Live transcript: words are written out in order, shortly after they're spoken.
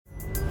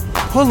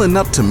Pulling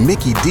up to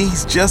Mickey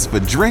D's just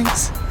for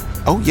drinks?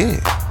 Oh yeah,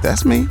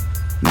 that's me.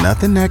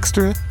 Nothing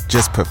extra,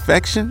 just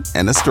perfection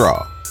and a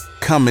straw.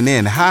 Coming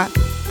in hot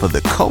for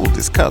the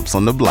coldest cups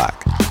on the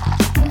block.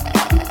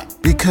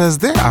 Because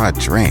there are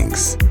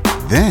drinks.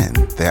 Then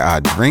there are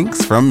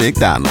drinks from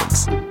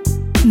McDonald's.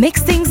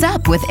 Mix things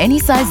up with any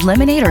size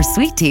lemonade or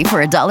sweet tea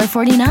for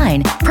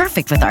 $1.49.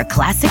 Perfect with our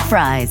classic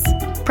fries.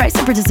 Price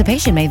and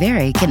participation may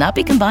vary. Cannot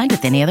be combined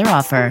with any other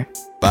offer.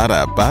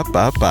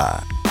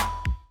 Ba-da-ba-ba-ba.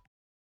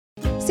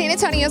 San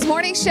Antonio's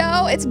morning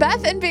show. It's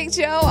Beth and Big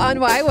Joe on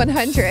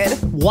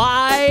Y100.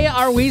 Why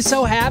are we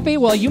so happy?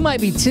 Well, you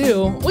might be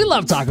too. We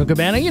love Taco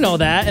Cabana, you know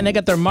that. And they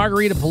got their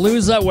Margarita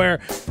Palooza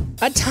where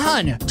a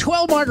ton,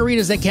 12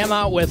 margaritas they came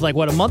out with like,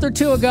 a month or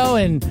two ago,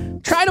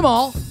 and tried them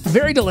all.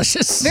 Very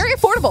delicious. Very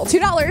affordable,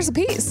 $2 a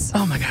piece.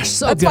 Oh my gosh,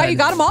 so That's good. why you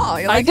got them all.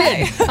 You're like, I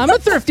did. hey. I'm a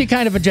thrifty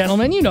kind of a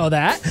gentleman, you know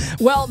that.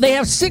 Well, they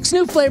have 6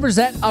 new flavors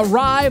that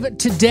arrive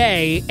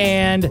today,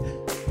 and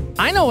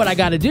I know what I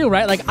got to do,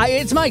 right? Like,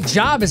 it's my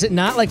job, is it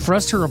not, like, for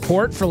us to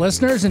report for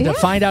listeners and to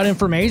find out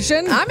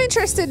information? I'm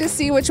interested to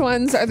see which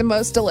ones are the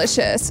most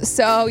delicious.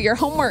 So your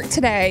homework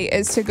today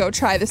is to go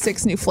try the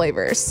 6 new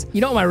flavors.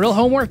 You know what my real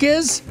homework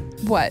is?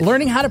 What?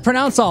 Learning how to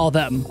pronounce all of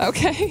them.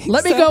 Okay.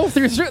 Let me go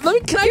through.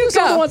 Can I do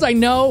some of the ones I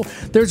know?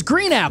 There's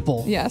green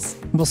apple. Yes.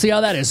 We'll see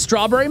how that is.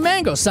 Strawberry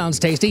mango sounds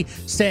tasty.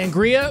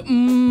 Sangria.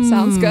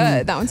 Sounds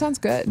good. That one sounds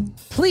good.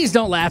 Please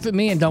don't laugh at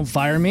me and don't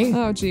fire me.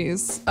 Oh,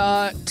 geez.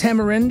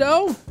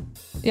 Tamarindo.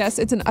 Yes,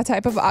 it's a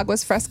type of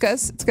aguas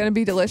frescas. It's going to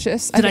be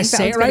delicious. Did I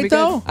say it right,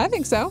 though? I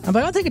think so. I'm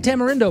like, I'll take a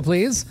tamarindo,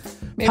 please.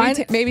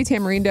 Maybe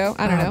tamarindo.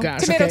 I don't know.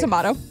 Gosh,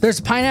 Tomato.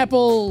 There's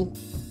pineapple.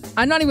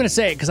 I'm not even going to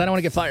say it because I don't want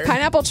to get fired.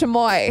 Pineapple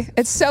chamoy.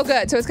 It's so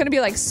good. So it's going to be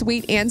like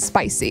sweet and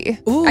spicy.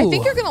 Ooh. I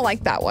think you're going to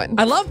like that one.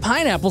 I love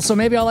pineapple, so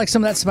maybe I'll like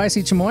some of that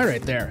spicy chamoy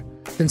right there.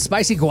 Then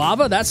spicy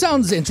guava. That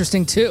sounds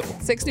interesting, too.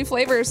 6 new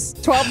flavors.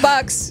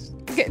 $12.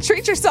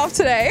 Treat yourself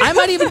today. I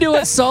might even do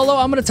it solo.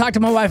 I'm going to talk to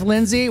my wife,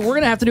 Lindsay. We're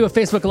going to have to do a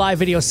Facebook Live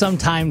video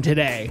sometime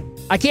today.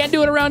 I can't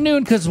do it around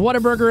noon because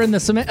Whataburger and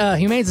the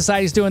Humane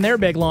Society is doing their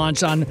big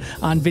launch on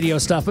video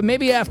stuff. But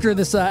maybe after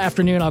this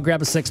afternoon, I'll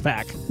grab a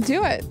 6-pack.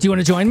 Do it. Do you want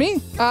to join me?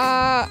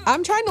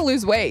 I'm trying to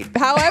lose weight.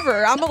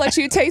 However, I'm going to let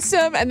you taste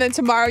them, and then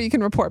tomorrow you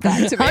can report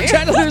back to me. I'm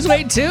trying to lose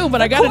weight too,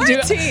 but I got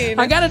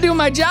to do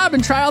my job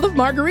and try all the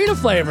margarita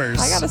flavors.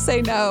 I got to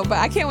say no, but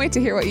I can't wait to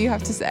hear what you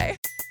have to say.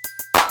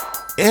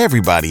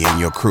 Everybody in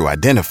your crew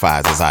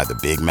identifies as either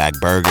Big Mac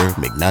Burger,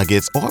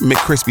 McNuggets, or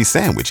McCrispy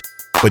Sandwich.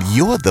 But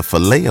you're the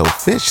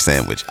Filet-O-Fish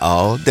Sandwich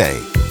all day.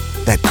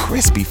 That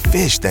crispy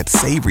fish, that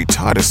savory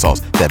tartar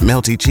sauce, that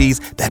melty cheese,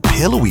 that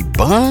pillowy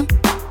bun.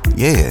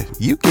 Yeah,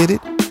 you get it.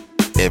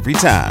 Every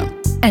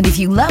time. And if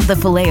you love the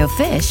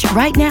Filet-O-Fish,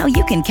 right now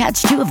you can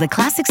catch 2 of the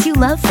classics you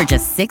love for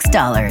just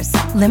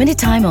 $6. Limited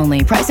time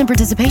only. Price and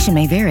participation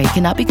may vary.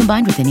 Cannot be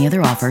combined with any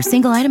other offer.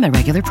 Single item at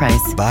regular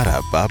price.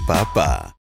 Ba-da-ba-ba-ba.